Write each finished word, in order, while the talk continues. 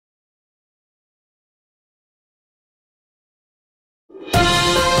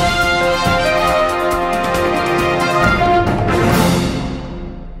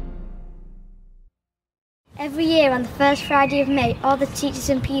year, on the first Friday of May, all the teachers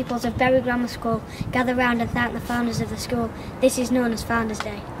and pupils of Bury Grammar School gather round and thank the founders of the school. This is known as Founders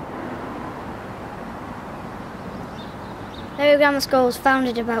Day. Bury Grammar School was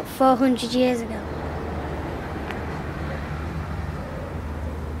founded about 400 years ago.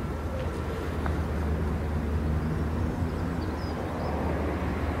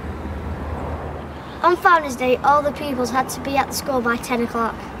 On Founders Day, all the pupils had to be at the school by 10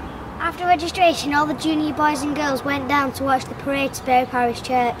 o'clock. After registration, all the junior boys and girls went down to watch the parade to Bury Parish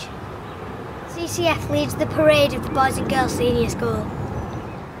Church. CCF leads the parade of the Boys and Girls Senior School.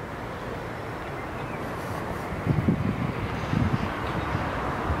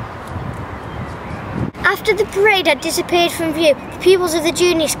 After the parade had disappeared from view, the pupils of the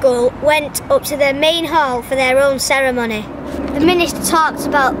junior school went up to the main hall for their own ceremony. The minister talked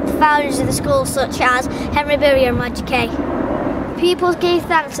about the founders of the school, such as Henry Bury and Roger Kay. The pupils gave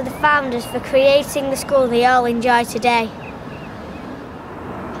thanks to the founders for creating the school they all enjoy today.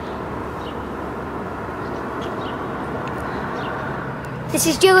 This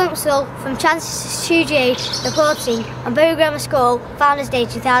is Joe Entwistle from Chancellor Studio reporting on Bury Grammar School Founders Day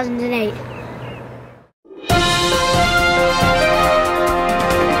 2008.